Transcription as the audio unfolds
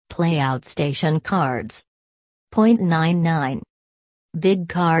Playout station cards. Point 99. Big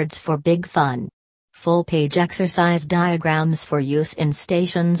cards for big fun. Full-page exercise diagrams for use in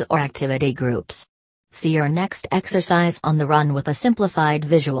stations or activity groups. See your next exercise on the run with a simplified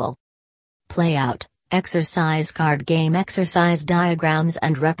visual. Playout, exercise card game exercise diagrams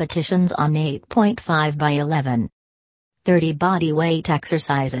and repetitions on 8.5 by 11. 30 body weight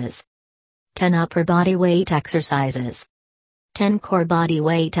exercises. 10 upper body weight exercises. 10 core body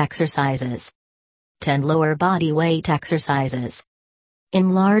weight exercises. 10 lower body weight exercises.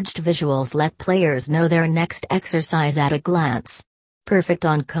 Enlarged visuals let players know their next exercise at a glance. Perfect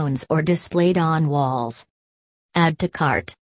on cones or displayed on walls. Add to cart.